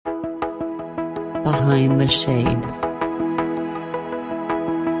Behind the Shades.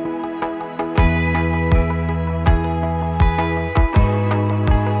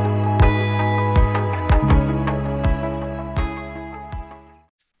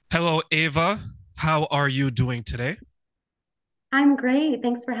 Hello, Ava. How are you doing today? I'm great.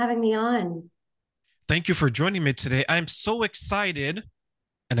 Thanks for having me on. Thank you for joining me today. I'm so excited,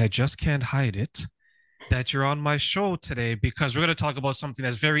 and I just can't hide it, that you're on my show today because we're going to talk about something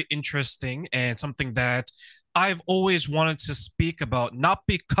that's very interesting and something that I've always wanted to speak about, not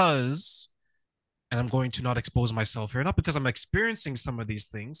because, and I'm going to not expose myself here, not because I'm experiencing some of these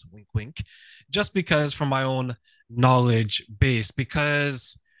things, wink, wink, just because from my own knowledge base,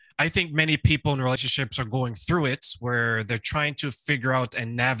 because I think many people in relationships are going through it where they're trying to figure out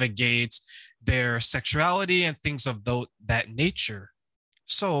and navigate their sexuality and things of that nature.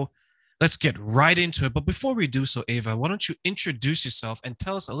 So let's get right into it. But before we do so, Ava, why don't you introduce yourself and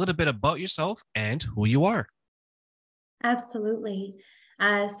tell us a little bit about yourself and who you are? Absolutely.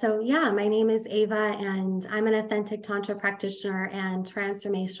 My name is Ava, and I'm an authentic Tantra practitioner and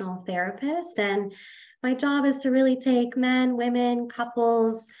transformational therapist. And my job is to really take men, women,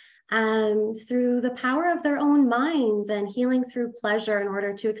 couples through the power of their own minds and healing through pleasure in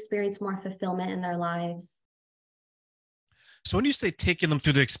order to experience more fulfillment in their lives. So when you say taking them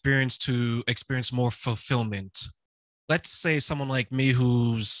through the experience to experience more fulfillment, let's say someone like me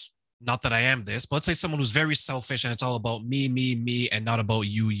who's not that I am this, but let's say someone who's very selfish and it's all about me, me, me, and not about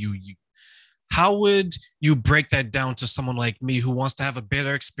you, you, you. How would you break that down to someone like me who wants to have a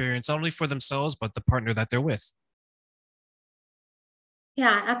better experience, not only for themselves, but the partner that they're with?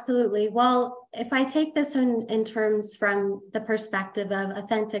 Yeah, absolutely. Well, if I take this in terms from the perspective of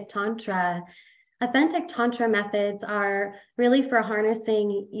authentic Tantra methods are really for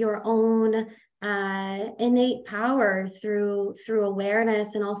harnessing your own innate power through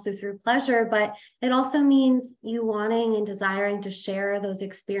awareness and also through pleasure. But it also means you wanting and desiring to share those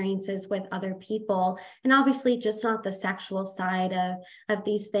experiences with other people, and obviously just not the sexual side of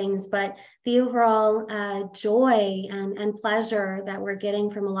these things, but the overall joy and pleasure that we're getting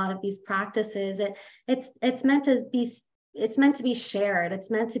from a lot of these practices. It's meant to be. It's meant to be shared. It's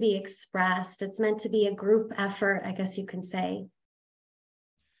meant to be expressed. It's meant to be a group effort, I guess you can say.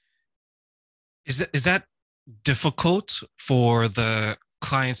 Is that difficult for the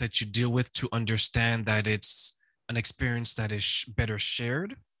clients that you deal with to understand that it's an experience that is better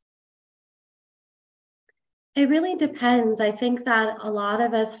shared? It really depends. I think that a lot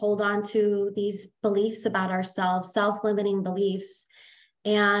of us hold on to these beliefs about ourselves, self-limiting beliefs.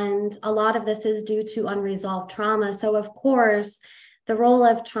 And a lot of this is due to unresolved trauma. So, of course, the role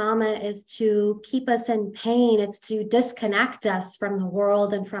of trauma is to keep us in pain. It's to disconnect us from the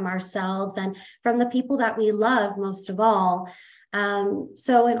world and from ourselves and from the people that we love most of all.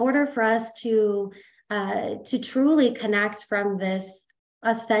 So, in order for us to truly connect from this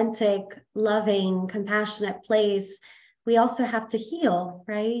authentic, loving, compassionate place, we also have to heal,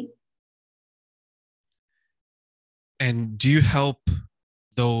 right? And do you help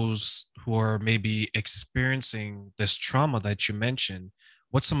those who are maybe experiencing this trauma that you mentioned?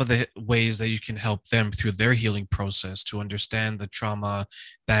 What's some of the ways that you can help them through their healing process to understand the trauma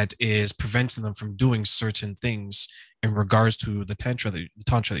that is preventing them from doing certain things in regards to the tantra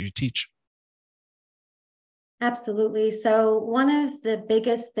that you teach? Absolutely. So, one of the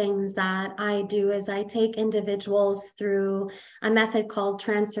biggest things that I do is I take individuals through a method called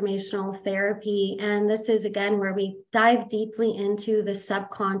transformational therapy. And this is, again, where we dive deeply into the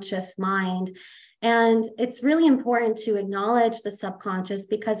subconscious mind. And it's really important to acknowledge the subconscious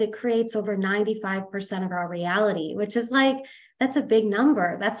because it creates over 95% of our reality, which is like, that's a big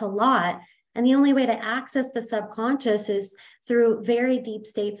number. That's a lot. And the only way to access the subconscious is through very deep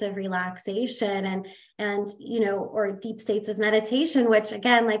states of relaxation or deep states of meditation, which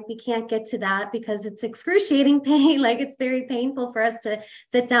again, like we can't get to that because it's excruciating pain. Like it's very painful for us to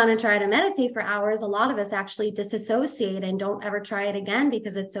sit down and try to meditate for hours. A lot of us actually disassociate and don't ever try it again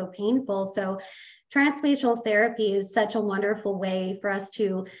because it's so painful. So transformational therapy is such a wonderful way for us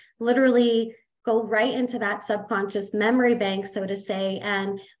to literally go right into that subconscious memory bank, so to say,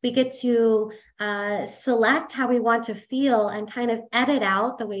 and we get to select how we want to feel and kind of edit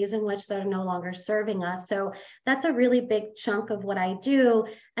out the ways in which they're no longer serving us. So that's a really big chunk of what I do.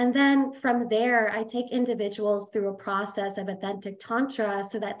 And then from there, I take individuals through a process of authentic tantra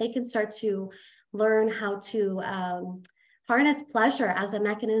so that they can start to learn how to harness pleasure as a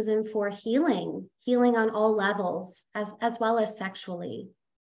mechanism for healing on all levels, as well as sexually.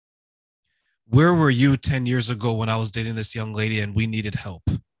 Where were you 10 years ago when I was dating this young lady and we needed help?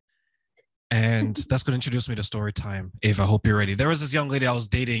 And that's going to introduce me to story time. Ava, I hope you're ready. There was this young lady I was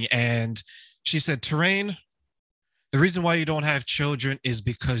dating, and She said, Terrain, the reason why you don't have children is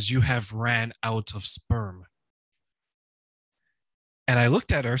because you have ran out of sperm. And I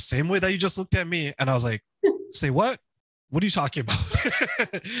looked at her, same way that you just looked at me. And I was like, say what? What are you talking about?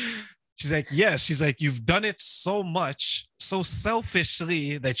 She's like, yes. She's like, you've done it so much, so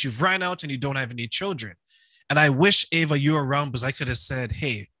selfishly that you've ran out and you don't have any children. And I wish, Ava, you were around because I could have said,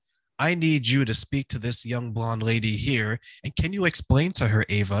 hey, I need you to speak to this young blonde lady here. And can you explain to her,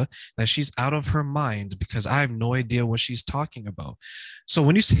 Ava, that she's out of her mind because I have no idea what she's talking about. So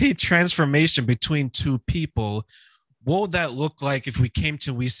when you say transformation between two people, what would that look like if we came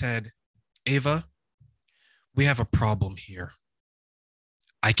to, we said, Ava, we have a problem here.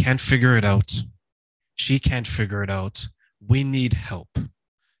 I can't figure it out. She can't figure it out. We need help.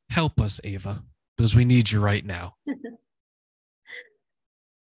 Help us, Ava, because we need you right now.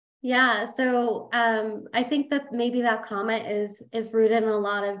 Yeah, so I think that maybe that comment is rooted in a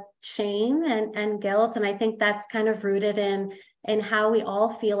lot of shame and guilt, and I think that's kind of rooted in how we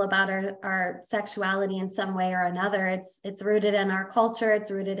all feel about our sexuality in some way or another. It's rooted in our culture, it's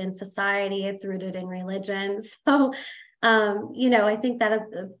rooted in society, it's rooted in religion. So I think that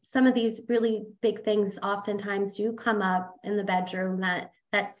some of these really big things oftentimes do come up in the bedroom that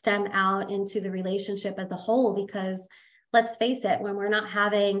stem out into the relationship as a whole, because let's face it, when we're not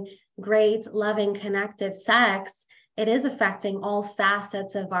having great, loving, connective sex, it is affecting all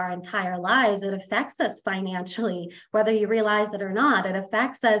facets of our entire lives. It affects us financially, whether you realize it or not. It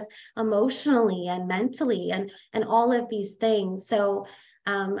affects us emotionally and mentally and all of these things. So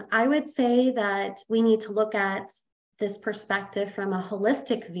I would say that we need to look at this perspective from a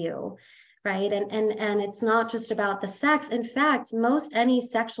holistic view, right? And it's not just about the sex. In fact, most any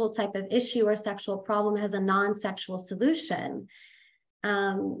sexual type of issue or sexual problem has a non-sexual solution.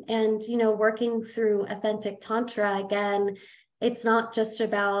 Working through authentic tantra, again, it's not just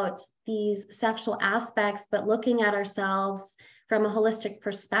about these sexual aspects, but looking at ourselves from a holistic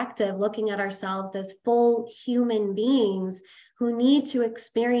perspective, looking at ourselves as full human beings who need to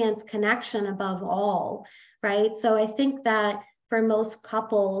experience connection above all, right? So I think that for most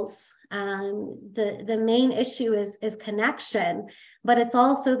couples, the main issue is connection, but it's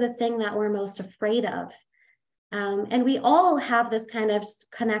also the thing that we're most afraid of. And we all have this kind of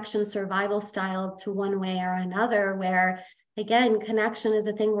connection survival style to one way or another, where again, connection is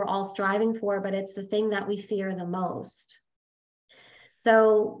a thing we're all striving for, but it's the thing that we fear the most.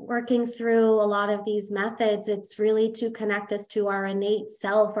 So working through a lot of these methods, it's really to connect us to our innate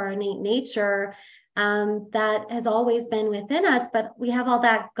self, our innate nature, that has always been within us, but we have all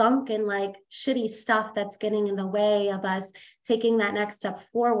that gunk and like shitty stuff that's getting in the way of us taking that next step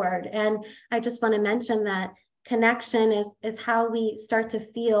forward. And I just want to mention that connection is how we start to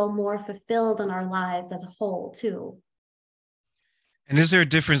feel more fulfilled in our lives as a whole too. And is there a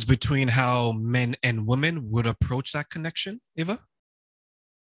difference between how men and women would approach that connection, Eva?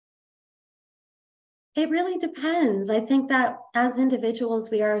 It really depends. I think that as individuals,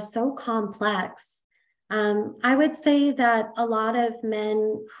 we are so complex. I would say that a lot of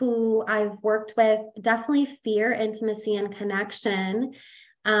men who I've worked with definitely fear intimacy and connection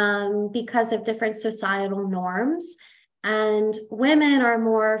because of different societal norms. And women are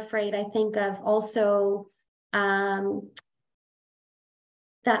more afraid, I think, of also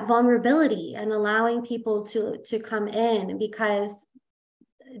that vulnerability and allowing people to come in because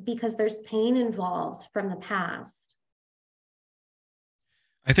there's pain involved from the past.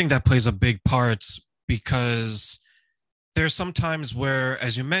 I think that plays a big part because there's some times where,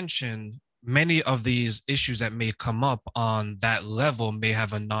 as you mentioned, many of these issues that may come up on that level may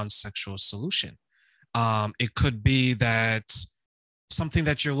have a non-sexual solution. It could be that something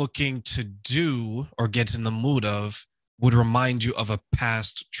that you're looking to do or get in the mood of would remind you of a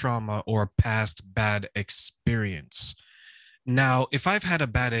past trauma or a past bad experience. Now, if I've had a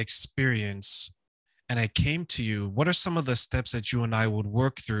bad experience and I came to you, what are some of the steps that you and I would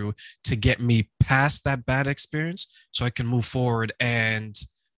work through to get me past that bad experience so I can move forward and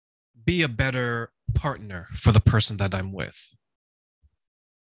be a better partner for the person that I'm with?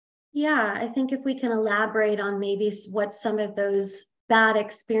 Yeah, I think if we can elaborate on maybe what some of those bad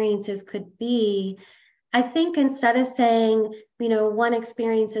experiences could be, I think instead of saying, one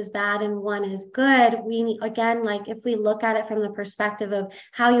experience is bad and one is good, we again, like if we look at it from the perspective of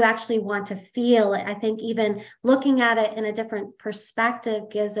how you actually want to feel, I think even looking at it in a different perspective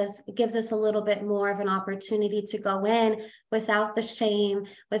gives us a little bit more of an opportunity to go in without the shame,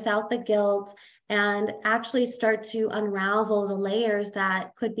 without the guilt, and actually start to unravel the layers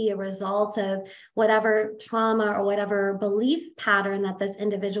that could be a result of whatever trauma or whatever belief pattern that this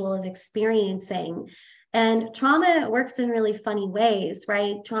individual is experiencing. And trauma works in really funny ways,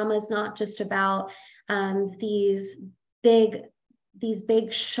 right? Trauma is not just about these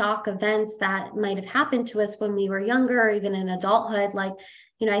big shock events that might have happened to us when we were younger or even in adulthood. Like,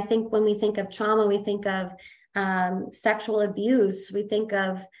 I think when we think of trauma, we think of sexual abuse, we think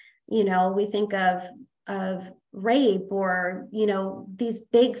of rape, or these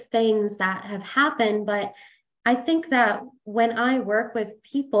big things that have happened. But I think that when I work with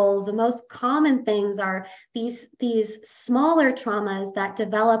people, the most common things are these smaller traumas that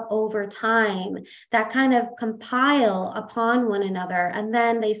develop over time, that kind of compile upon one another, and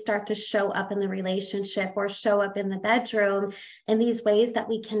then they start to show up in the relationship or show up in the bedroom in these ways that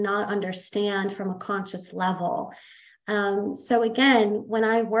we cannot understand from a conscious level. So again, when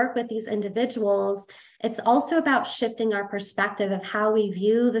I work with these individuals, it's also about shifting our perspective of how we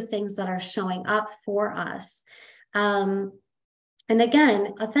view the things that are showing up for us. And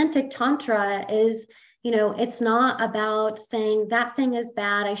again, authentic Tantra is, it's not about saying that thing is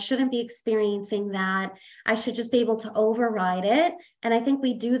bad, I shouldn't be experiencing that, I should just be able to override it. And I think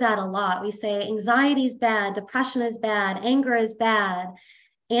we do that a lot. We say anxiety is bad, depression is bad, anger is bad.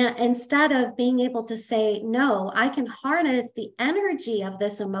 And instead of being able to say, no, I can harness the energy of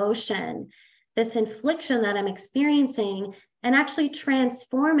this emotion, this infliction that I'm experiencing, and actually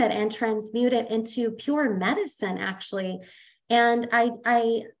transform it and transmute it into pure medicine, actually. And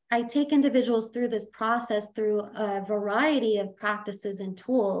I take individuals through this process through a variety of practices and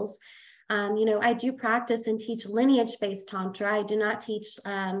tools. I do practice and teach lineage-based Tantra. I do not teach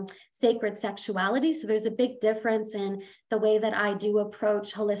sacred sexuality. So there's a big difference in the way that I do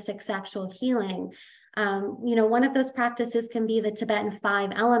approach holistic sexual healing. One of those practices can be the Tibetan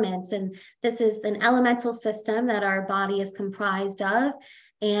 5 elements. And this is an elemental system that our body is comprised of.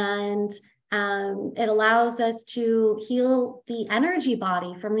 And it allows us to heal the energy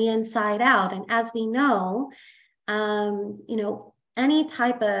body from the inside out. And as we know, any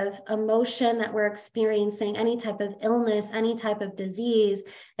type of emotion that we're experiencing, any type of illness, any type of disease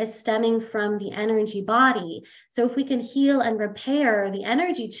is stemming from the energy body. So if we can heal and repair the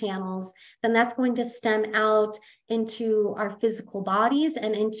energy channels, then that's going to stem out into our physical bodies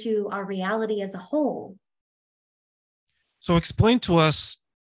and into our reality as a whole. So explain to us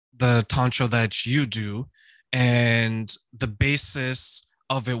the Tantra that you do and the basis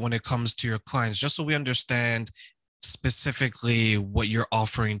of it when it comes to your clients, just so we understand specifically what you're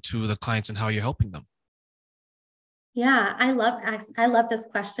offering to the clients and how you're helping them. Yeah, I love this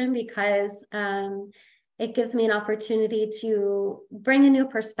question because it gives me an opportunity to bring a new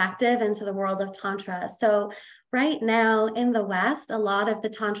perspective into the world of Tantra. So right now in the West, a lot of the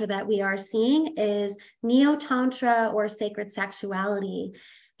Tantra that we are seeing is Neo-Tantra or sacred sexuality.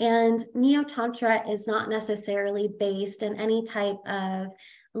 And Neo-Tantra is not necessarily based in any type of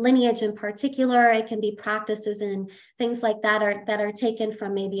lineage in particular. It can be practices and things like that are taken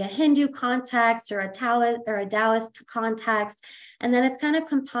from maybe a Hindu context or a Taoist context, and then it's kind of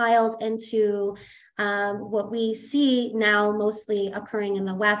compiled into what we see now mostly occurring in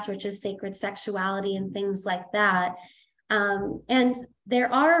the West, which is sacred sexuality and things like that. And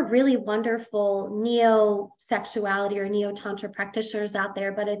there are really wonderful neo-sexuality or neo-tantra practitioners out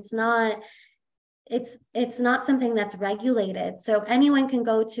there, but it's not something that's regulated. So anyone can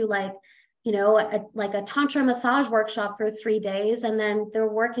go to like a tantra massage workshop for 3 days, and then they're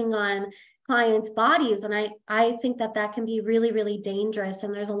working on clients' bodies. And I think that can be really, really dangerous.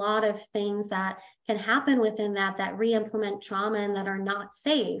 And there's a lot of things that can happen within that re-implement trauma and that are not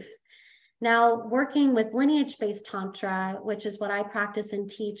safe. Now, working with lineage-based Tantra, which is what I practice and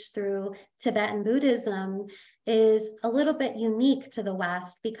teach through Tibetan Buddhism, is a little bit unique to the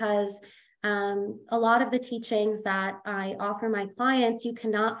West because a lot of the teachings that I offer my clients, you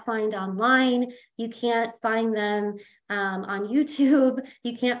cannot find online. You can't find them on YouTube.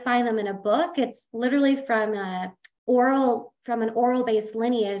 You can't find them in a book. It's literally from an oral-based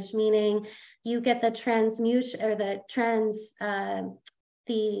lineage, meaning you get the transmutation or the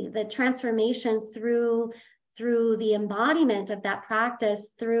transformation through the embodiment of that practice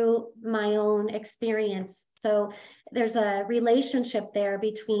through my own experience. So there's a relationship there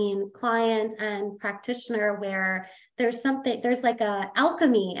between client and practitioner where there's like a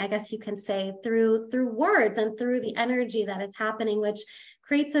alchemy, I guess you can say, through words and through the energy that is happening, which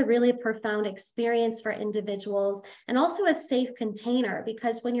creates a really profound experience for individuals and also a safe container,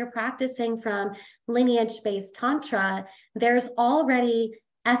 because when you're practicing from lineage-based Tantra, there's already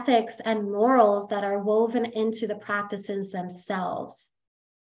ethics and morals that are woven into the practices themselves.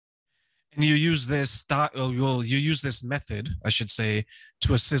 And you use this method, I should say,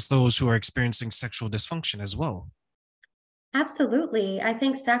 to assist those who are experiencing sexual dysfunction as well. Absolutely. I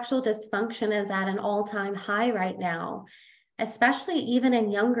think sexual dysfunction is at an all-time high right now, especially even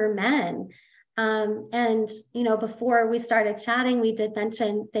in younger men. And, before we started chatting, we did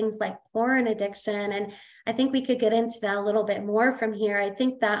mention things like porn addiction. And I think we could get into that a little bit more from here. I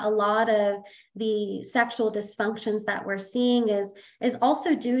think that a lot of the sexual dysfunctions that we're seeing is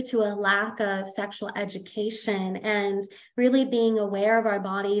also due to a lack of sexual education and really being aware of our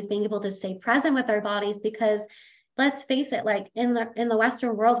bodies, being able to stay present with our bodies, because let's face it, like in the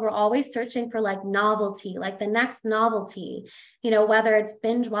Western world, we're always searching for like novelty, like the next novelty, whether it's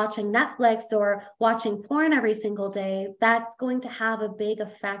binge watching Netflix or watching porn every single day, that's going to have a big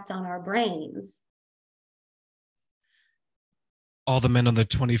effect on our brains. All the men under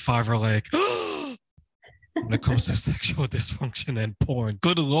 25 are like, when it comes to sexual dysfunction and porn.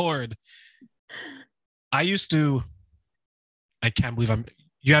 Good Lord. I used to, I can't believe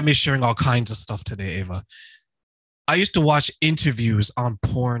you have me sharing all kinds of stuff today, Ava. I used to watch interviews on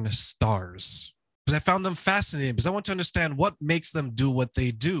porn stars because I found them fascinating because I want to understand what makes them do what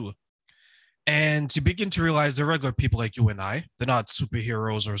they do. And you begin to realize they're regular people like you and I. They're not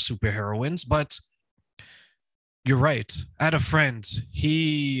superheroes or superheroines, but you're right. I had a friend.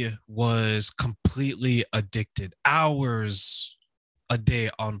 He was completely addicted, hours a day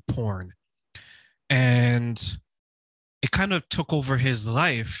on porn. And it kind of took over his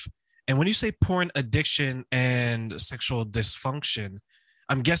life. And when you say porn addiction and sexual dysfunction,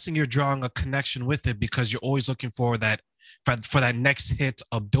 I'm guessing you're drawing a connection with it because you're always looking for that next hit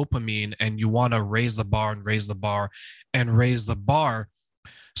of dopamine, and you want to raise the bar and raise the bar and raise the bar.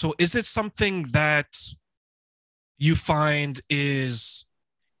 So is it something that you find is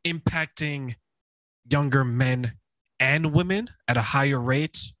impacting younger men and women at a higher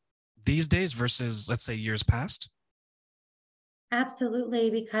rate these days versus, let's say, years past? Absolutely,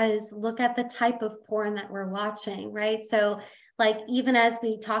 because look at the type of porn that we're watching, right? So, like, even as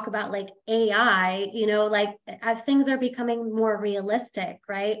we talk about like AI, like as things are becoming more realistic,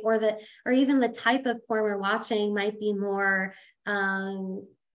 right? Or even the type of porn we're watching might be more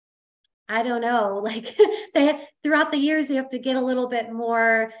I don't know, like throughout the years, you have to get a little bit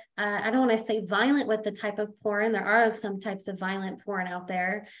more, I don't want to say violent with the type of porn. There are some types of violent porn out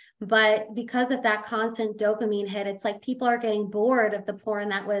there, but because of that constant dopamine hit, it's like people are getting bored of the porn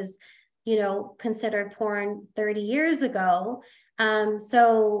that was, considered porn 30 years ago.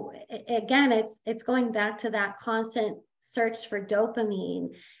 So again, it's going back to that constant search for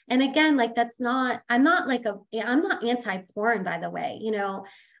dopamine. And again, like I'm not anti-porn, by the way.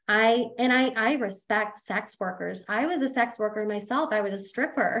 I respect sex workers. I was a sex worker myself. I was a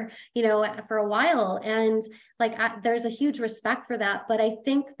stripper, for a while. And like, there's a huge respect for that. But I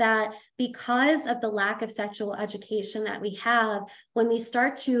think that because of the lack of sexual education that we have, when we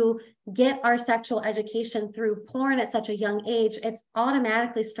start to get our sexual education through porn at such a young age, it's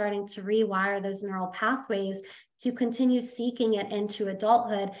automatically starting to rewire those neural pathways to continue seeking it into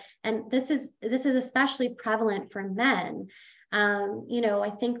adulthood. And this is especially prevalent for men. I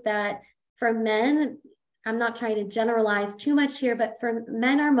think that for men, I'm not trying to generalize too much here, but for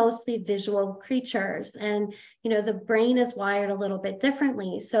men are mostly visual creatures, and the brain is wired a little bit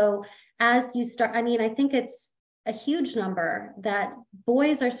differently. So as you start, I think it's a huge number that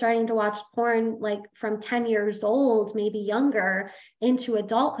boys are starting to watch porn like from 10 years old, maybe younger, into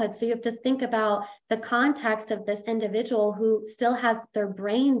adulthood. So you have to think about the context of this individual who still has their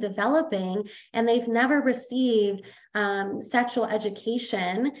brain developing, and they've never received sexual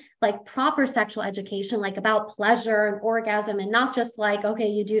education, like proper sexual education, like about pleasure and orgasm, and not just like, okay,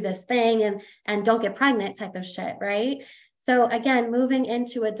 you do this thing and don't get pregnant type of shit, right? So again, moving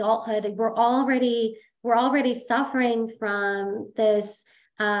into adulthood, we're already suffering from this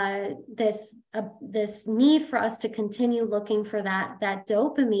this need for us to continue looking for that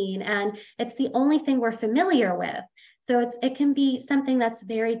dopamine, and it's the only thing we're familiar with. So it can be something that's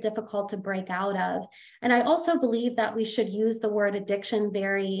very difficult to break out of. And I also believe that we should use the word addiction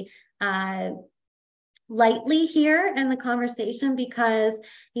very lightly here in the conversation, because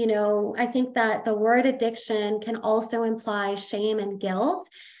I think that the word addiction can also imply shame and guilt.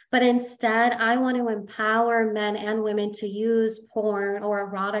 But instead, I want to empower men and women to use porn or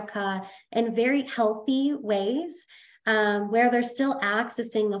erotica in very healthy ways, where they're still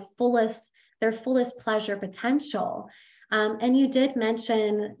accessing their fullest pleasure potential. And you did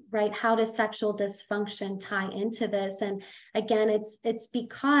mention, right, how does sexual dysfunction tie into this? And again, it's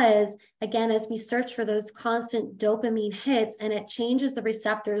because, again, as we search for those constant dopamine hits and it changes the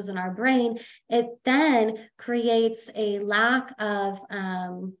receptors in our brain, it then creates a lack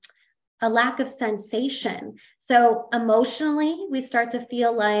a lack of sensation. So emotionally, we start to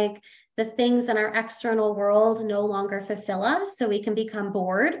feel like the things in our external world no longer fulfill us. So we can become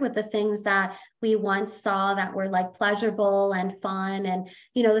bored with the things that we once saw that were like pleasurable and fun and,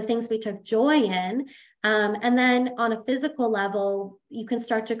 the things we took joy in. And then on a physical level, you can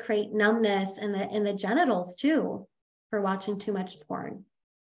start to create numbness in the genitals too for watching too much porn.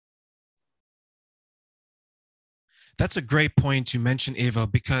 That's a great point you mentioned, Ava,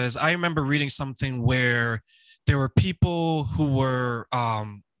 because I remember reading something where there were people who were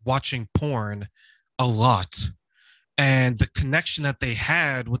watching porn a lot, and the connection that they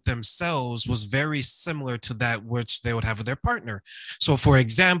had with themselves was very similar to that which they would have with their partner. So, for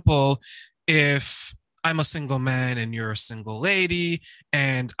example, if I'm a single man and you're a single lady,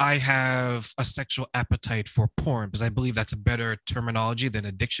 and I have a sexual appetite for porn, because I believe that's a better terminology than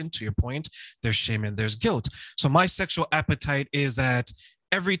addiction. To your point, there's shame and there's guilt. So my sexual appetite is that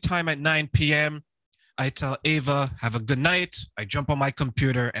every time at 9 p.m., I tell Ava, have a good night. I jump on my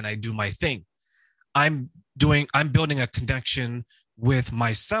computer and I do my thing. I'm building a connection with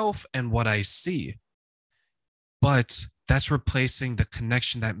myself and what I see. But that's replacing the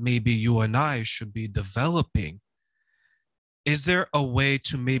connection that maybe you and I should be developing. Is there a way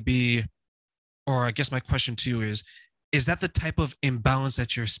to maybe, or I guess my question to you is that the type of imbalance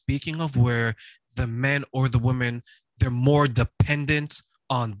that you're speaking of where the men or the women, they're more dependent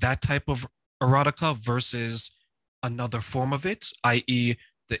on that type of erotica versus another form of it, i.e.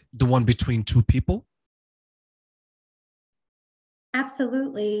 the one between two people?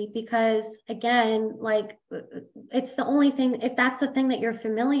 Absolutely, because again, like it's the only thing, if that's the thing that you're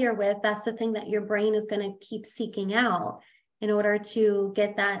familiar with, that's the thing that your brain is going to keep seeking out in order to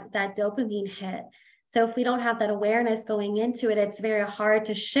get that dopamine hit. So if we don't have that awareness going into it, it's very hard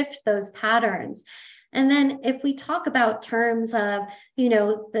to shift those patterns. And then if we talk about terms of,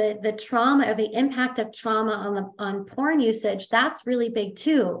 the trauma or the impact of trauma on porn usage, that's really big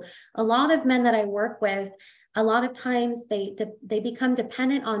too. A lot of men that I work with, a lot of times they become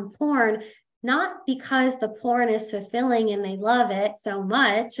dependent on porn, not because the porn is fulfilling and they love it so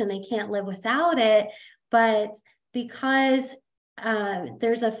much and they can't live without it, but because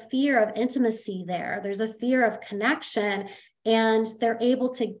there's a fear of intimacy there. There's a fear of connection, and they're able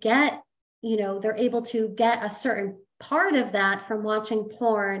to get a certain part of that from watching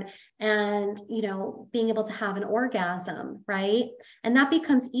porn and, being able to have an orgasm, right? And that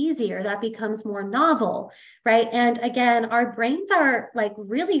becomes easier, that becomes more novel, right? And again, our brains are like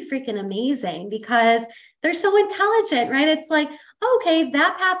really freaking amazing because they're so intelligent, right? It's like, okay,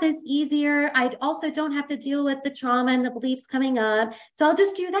 that path is easier. I also don't have to deal with the trauma and the beliefs coming up. So I'll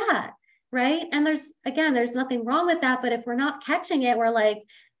just do that, right? And there's nothing wrong with that. But if we're not catching it, we're like,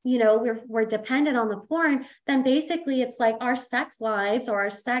 we're dependent on the porn, then basically it's like our sex lives or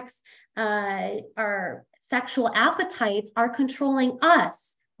our sexual appetites are controlling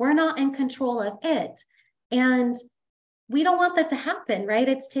us. We're not in control of it. And we don't want that to happen, right?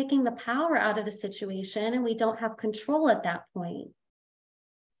 It's taking the power out of the situation and we don't have control at that point.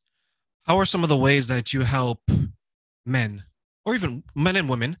 How are some of the ways that you help men, or even men and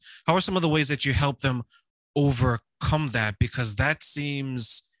women, how are some of the ways that you help them overcome that? Because that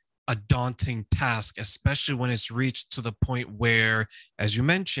seems a daunting task, especially when it's reached to the point where, as you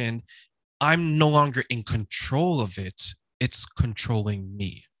mentioned, I'm no longer in control of it. It's controlling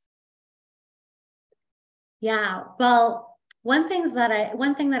me. Yeah, well, one thing that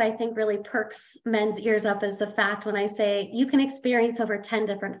I think really perks men's ears up is the fact when I say you can experience over 10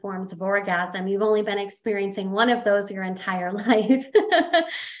 different forms of orgasm. You've only been experiencing one of those your entire life.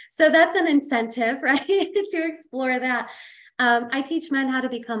 So that's an incentive, right? To explore that. I teach men how to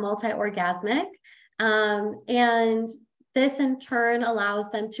become multi-orgasmic. And this in turn allows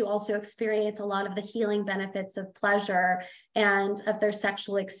them to also experience a lot of the healing benefits of pleasure and of their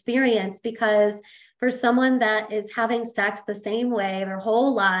sexual experience, because for someone that is having sex the same way their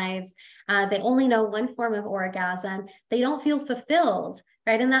whole lives, they only know one form of orgasm, they don't feel fulfilled,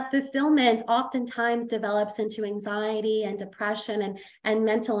 right? And that fulfillment oftentimes develops into anxiety and depression and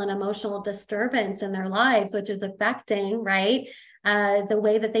mental and emotional disturbance in their lives, which is affecting, right, the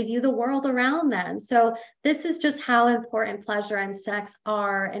way that they view the world around them. So this is just how important pleasure and sex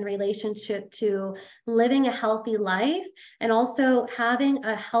are in relationship to living a healthy life and also having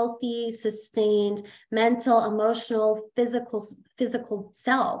a healthy, sustained mental, emotional, physical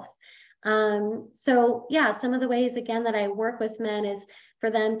self. So yeah, some of the ways again that I work with men is for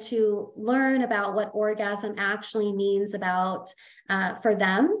them to learn about what orgasm actually means for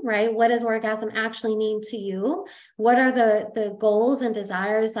them, right? What does orgasm actually mean to you? What are the goals and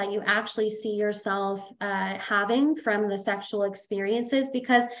desires that you actually see yourself having from the sexual experiences?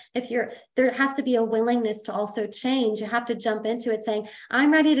 Because there has to be a willingness to also change. You have to jump into it saying,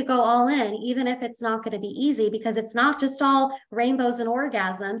 I'm ready to go all in, even if it's not going to be easy, because it's not just all rainbows and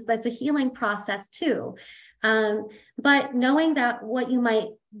orgasms, but it's a healing process too. But knowing that what you might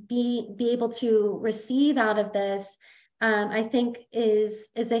be able to receive out of this, I think is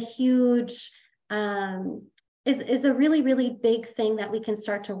a huge, is a really, really big thing that we can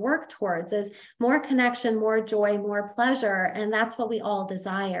start to work towards, is more connection, more joy, more pleasure. And that's what we all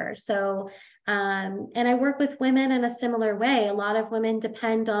desire. So, and I work with women in a similar way. A lot of women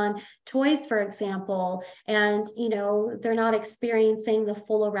depend on toys, for example, and, they're not experiencing the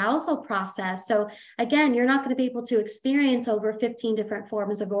full arousal process. So again, you're not going to be able to experience over 15 different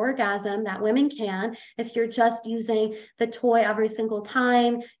forms of orgasm that women can if you're just using the toy every single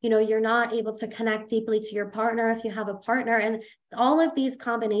time. You're not able to connect deeply to your partner if you have a partner. And all of these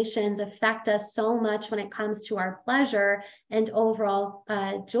combinations affect us so much when it comes to our pleasure and overall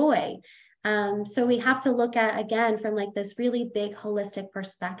joy. So we have to look at, again, from like this really big holistic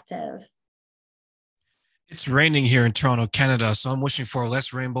perspective. It's raining here in Toronto, Canada, so I'm wishing for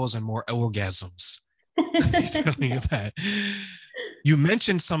less rainbows and more orgasms. Telling you that. You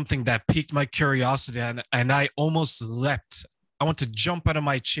mentioned something that piqued my curiosity, and I almost leapt. I want to jump out of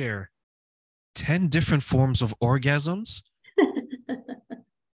my chair. 10 different forms of orgasms?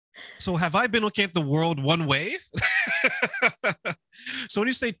 So have I been looking at the world one way? So when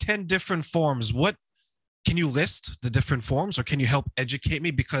you say 10 different forms, what can you list the different forms, or can you help educate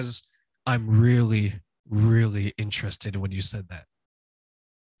me? Because I'm really, really interested when you said that.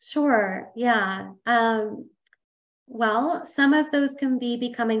 Sure. Yeah. Well, some of those can be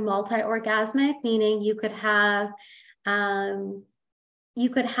becoming multi-orgasmic, meaning you could have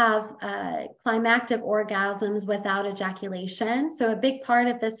climactic orgasms without ejaculation. So a big part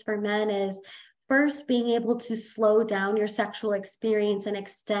of this for men is first being able to slow down your sexual experience and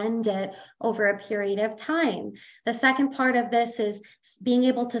extend it over a period of time. The second part of this is being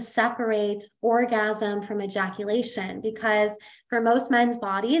able to separate orgasm from ejaculation, because for most men's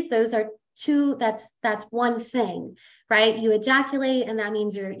bodies, those are that's one thing, right? You ejaculate and that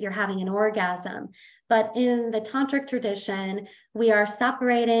means you're having an orgasm. But in the tantric tradition, we are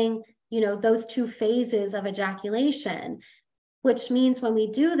separating, those two phases of ejaculation, which means when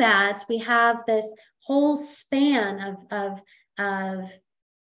we do that, we have this whole span of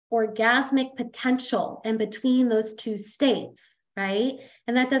orgasmic potential in between those two states, right?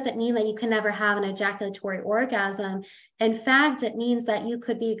 And that doesn't mean that you can never have an ejaculatory orgasm. In fact, it means that you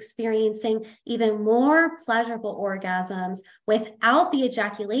could be experiencing even more pleasurable orgasms without the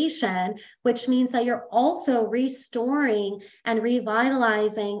ejaculation, which means that you're also restoring and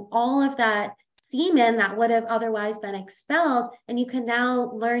revitalizing all of that semen that would have otherwise been expelled. And you can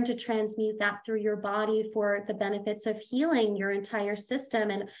now learn to transmute that through your body for the benefits of healing your entire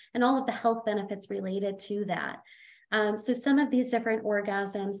system and all of the health benefits related to that. So some of these different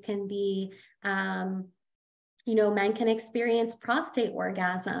orgasms can be, men can experience prostate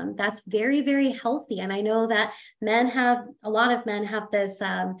orgasm. That's very, very healthy. And I know that a lot of men have this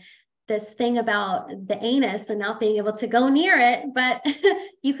thing about the anus and not being able to go near it, but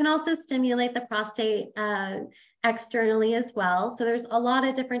you can also stimulate the prostate externally as well. So there's a lot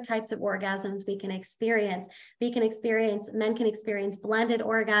of different types of orgasms we can experience. Men can experience blended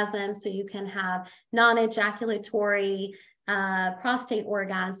orgasms. So you can have non-ejaculatory prostate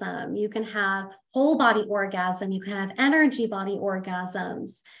orgasm. You can have whole body orgasm. You can have energy body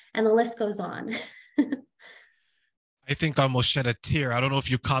orgasms, and the list goes on. I think I almost shed a tear. I don't know if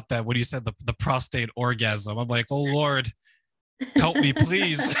you caught that when you said the prostate orgasm. I'm like, oh Lord, help me,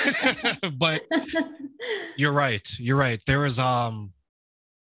 please. But you're right. You're right. There is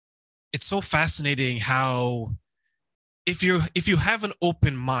it's so fascinating how if you have an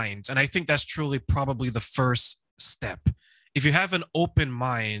open mind, and I think that's truly probably the first step. If you have an open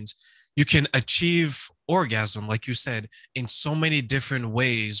mind, you can achieve orgasm, like you said, in so many different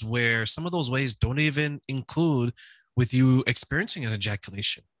ways, where some of those ways don't even include with you experiencing an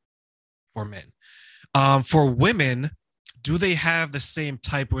ejaculation for men. For women, do they have the same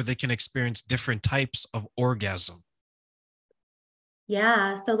type where they can experience different types of orgasm?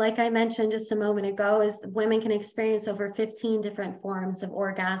 Yeah, so like I mentioned just a moment ago, is women can experience over 15 different forms of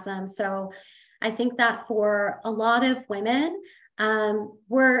orgasm. So I think that for a lot of women,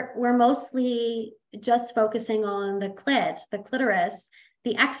 we're mostly just focusing on the clitoris,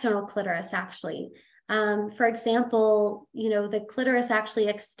 the external clitoris actually. For example, the clitoris actually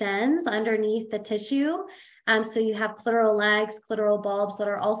extends underneath the tissue. So you have clitoral legs, clitoral bulbs that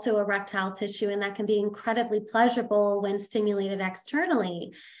are also erectile tissue, and that can be incredibly pleasurable when stimulated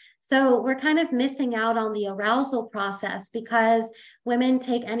externally. So we're kind of missing out on the arousal process because women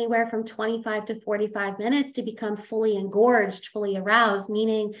take anywhere from 25 to 45 minutes to become fully engorged, fully aroused,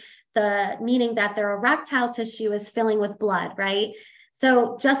 meaning that their erectile tissue is filling with blood, right?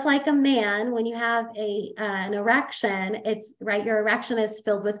 So just like a man, when you have an erection, it's right, your erection is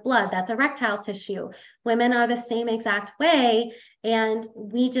filled with blood. That's erectile tissue. Women are the same exact way. And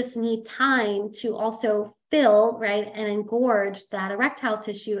we just need time to also fill, right, and engorge that erectile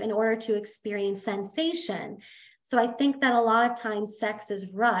tissue in order to experience sensation. So I think that a lot of times sex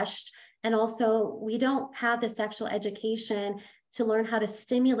is rushed. And also we don't have the sexual education to learn how to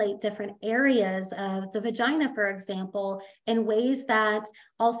stimulate different areas of the vagina, for example, in ways that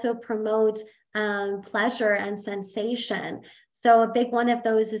also promote pleasure and sensation. So a big one of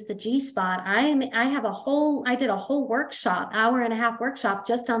those is the G-spot. I did a whole workshop, hour-and-a-half workshop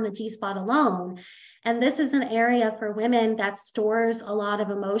just on the G-spot alone. And this is an area for women that stores a lot of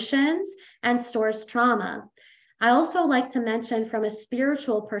emotions and stores trauma. I also like to mention from a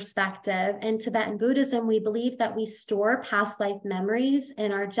spiritual perspective, in Tibetan Buddhism, we believe that we store past life memories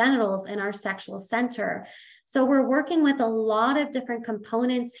in our genitals, in our sexual center. So we're working with a lot of different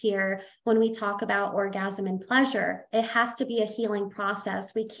components here when we talk about orgasm and pleasure. It has to be a healing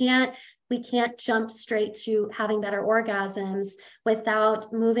process. We can't jump straight to having better orgasms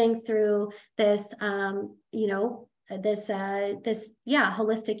without moving through this,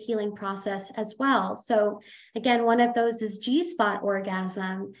 holistic healing process as well. So again, one of those is G-spot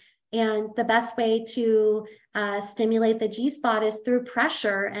orgasm. And the best way to stimulate the G-spot is through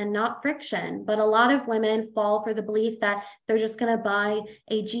pressure and not friction. But a lot of women fall for the belief that they're just going to buy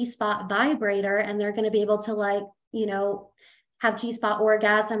a G-spot vibrator and they're going to be able to have G-spot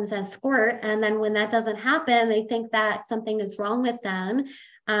orgasms and squirt. And then when that doesn't happen, they think that something is wrong with them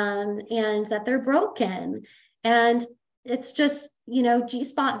and that they're broken. And it's just,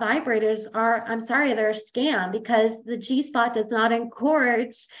 G-spot vibrators they're a scam because the G-spot does not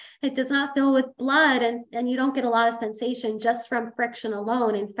engorge. It does not fill with blood and you don't get a lot of sensation just from friction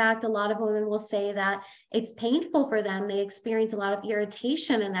alone. In fact, a lot of women will say that it's painful for them. They experience a lot of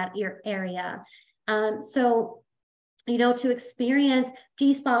irritation in that area. To experience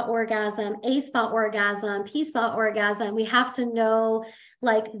G-spot orgasm, A-spot orgasm, P-spot orgasm, we have to know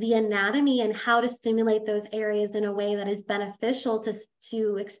the anatomy and how to stimulate those areas in a way that is beneficial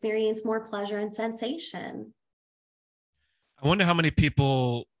to experience more pleasure and sensation. I wonder how many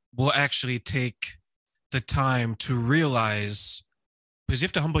people will actually take the time to realize, because you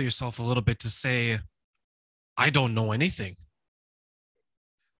have to humble yourself a little bit to say, I don't know anything.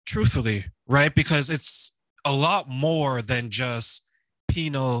 Truthfully, right? Because it's a lot more than just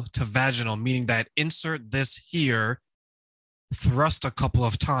penile to vaginal, meaning that insert this here, thrust a couple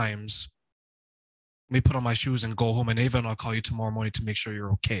of times, let me put on my shoes and go home, and Ava and I'll call you tomorrow morning to make sure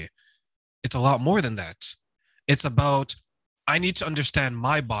you're okay. It's a lot more than that. It's about, I need to understand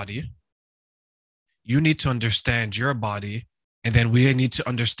my body, you need to understand your body, and then we need to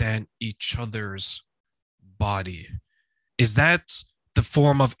understand each other's body. Is that the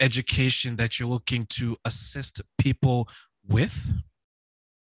form of education that you're looking to assist people with?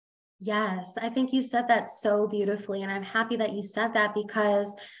 Yes, I think you said that so beautifully. And I'm happy that you said that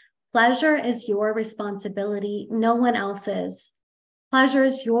because pleasure is your responsibility. No one else's. Pleasure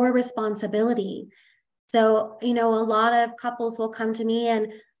is your responsibility. So, a lot of couples will come to me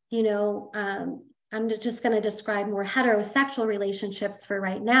and, I'm just going to describe more heterosexual relationships for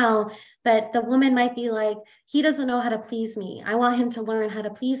right now, but the woman might be like, he doesn't know how to please me. I want him to learn how to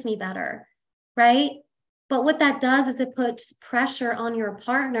please me better, right? But what that does is it puts pressure on your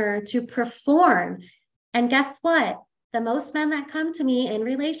partner to perform. And guess what? The most men that come to me in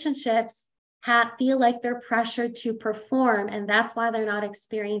relationships feel like they're pressured to perform, and that's why they're not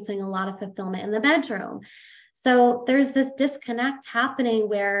experiencing a lot of fulfillment in the bedroom. So there's this disconnect happening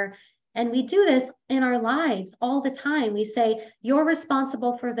and we do this in our lives all the time. We say, you're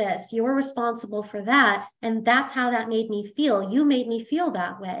responsible for this, you're responsible for that. And that's how that made me feel. You made me feel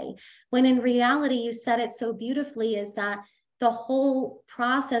that way. When in reality, you said it so beautifully, is that the whole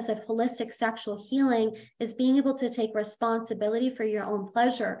process of holistic sexual healing is being able to take responsibility for your own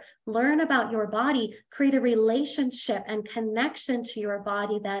pleasure, learn about your body, create a relationship and connection to your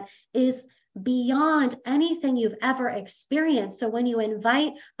body that is beyond anything you've ever experienced. So when you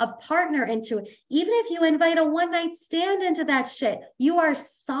invite a partner into it, even if you invite a one-night stand into that shit, you are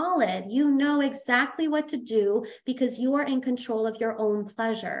solid. You know exactly what to do because you are in control of your own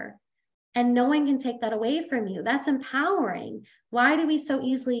pleasure. And no one can take that away from you. That's empowering. Why do we so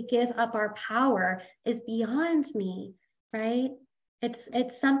easily give up our power is beyond me, right?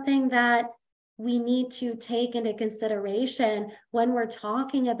 It's something that we need to take into consideration when we're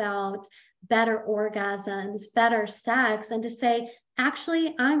talking about better orgasms, better sex, and to say,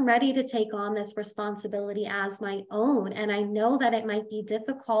 actually, I'm ready to take on this responsibility as my own. And I know that it might be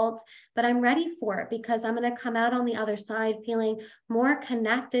difficult, but I'm ready for it because I'm going to come out on the other side feeling more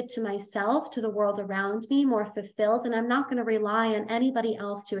connected to myself, to the world around me, more fulfilled. And I'm not going to rely on anybody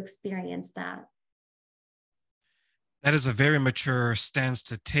else to experience that. That is a very mature stance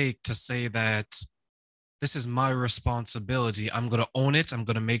to take, to say that this is my responsibility. I'm going to own it. I'm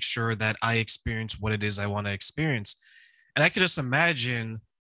going to make sure that I experience what it is I want to experience. And I could just imagine,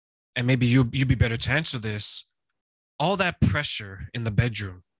 and maybe you'd be better to answer this, all that pressure in the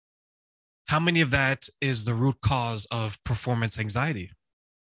bedroom. How many of that is the root cause of performance anxiety?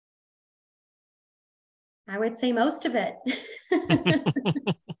 I would say most of it.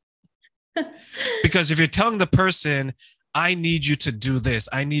 Because if you're telling the person, I need you to do this,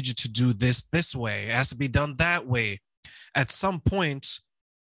 I need you to do this way, it has to be done that way, at some point,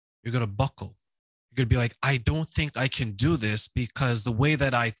 you're going to buckle. You're going to be like, I don't think I can do this because the way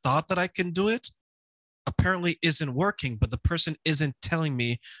that I thought that I can do it apparently isn't working, but the person isn't telling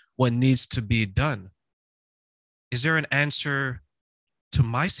me what needs to be done. Is there an answer to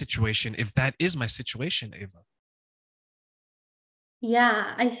my situation if that is my situation, Ava?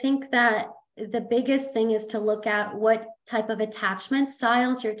 Yeah, I think that the biggest thing is to look at what type of attachment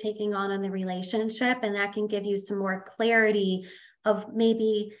styles you're taking on in the relationship, and that can give you some more clarity of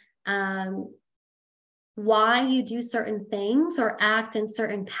maybe why you do certain things or act in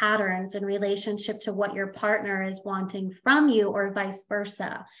certain patterns in relationship to what your partner is wanting from you, or vice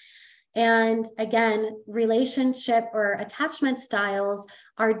versa. And again, relationship or attachment styles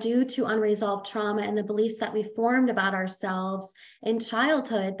are due to unresolved trauma and the beliefs that we formed about ourselves in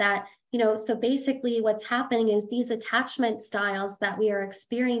childhood. That, so basically what's happening is these attachment styles that we are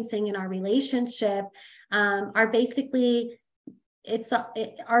experiencing in our relationship are basically,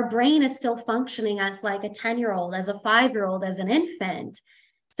 our brain is still functioning as like a 10-year-old, as a 5-year-old, as an infant.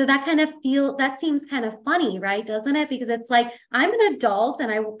 So that seems kind of funny, right? Doesn't it? Because it's like, I'm an adult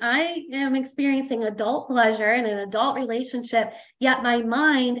and I am experiencing adult pleasure in an adult relationship, yet my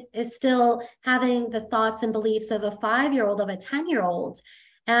mind is still having the thoughts and beliefs of a 5-year-old, of a 10-year-old.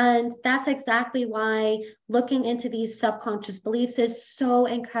 And that's exactly why looking into these subconscious beliefs is so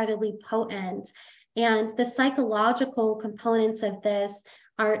incredibly potent. And the psychological components of this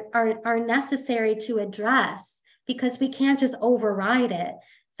are necessary to address, because we can't just override it.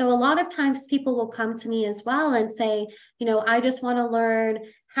 So a lot of times people will come to me as well and say, I just want to learn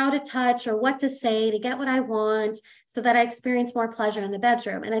how to touch or what to say to get what I want so that I experience more pleasure in the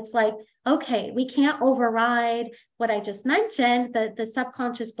bedroom. And it's like, okay, we can't override what I just mentioned, the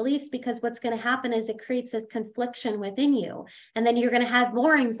subconscious beliefs, because what's going to happen is it creates this confliction within you. And then you're going to have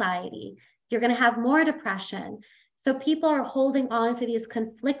more anxiety. You're going to have more depression. So people are holding on to these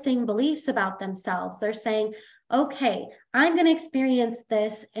conflicting beliefs about themselves. They're saying, okay, I'm going to experience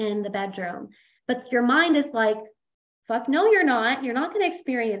this in the bedroom. But your mind is like, fuck, no, you're not. You're not going to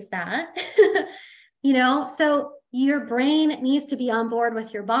experience that. So your brain needs to be on board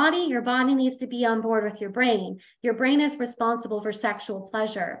with your body. Your body needs to be on board with your brain. Your brain is responsible for sexual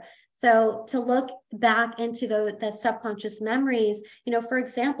pleasure. So to look back into the subconscious memories, for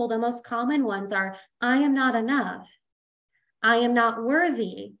example, the most common ones are, I am not enough. I am not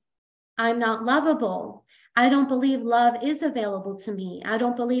worthy. I'm not lovable. I don't believe love is available to me. I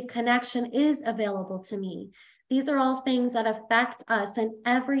don't believe connection is available to me. These are all things that affect us in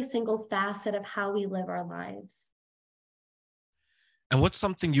every single facet of how we live our lives. And what's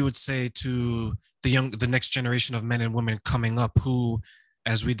something you would say to the next generation of men and women coming up who,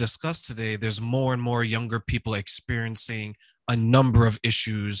 as we discussed today, there's more and more younger people experiencing a number of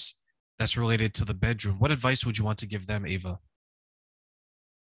issues that's related to the bedroom? What advice would you want to give them, Ava?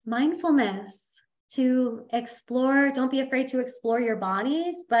 Mindfulness, to explore. Don't be afraid to explore your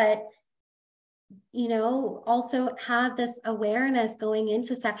bodies, but also have this awareness going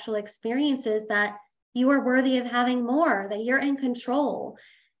into sexual experiences that you are worthy of having more, that you're in control.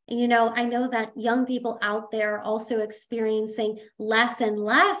 And, I know that young people out there are also experiencing less and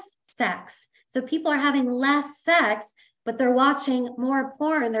less sex. So people are having less sex, but they're watching more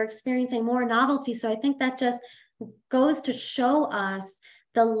porn, they're experiencing more novelty. So I think that just goes to show us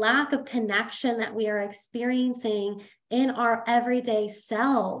the lack of connection that we are experiencing in our everyday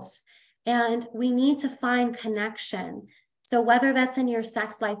selves. And we need to find connection. So whether that's in your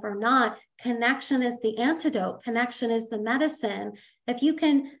sex life or not, connection is the antidote. Connection is the medicine. If you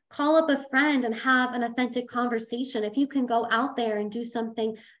can call up a friend and have an authentic conversation, if you can go out there and do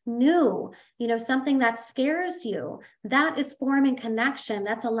something new, something that scares you, that is forming connection.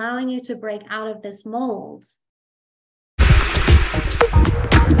 That's allowing you to break out of this mold.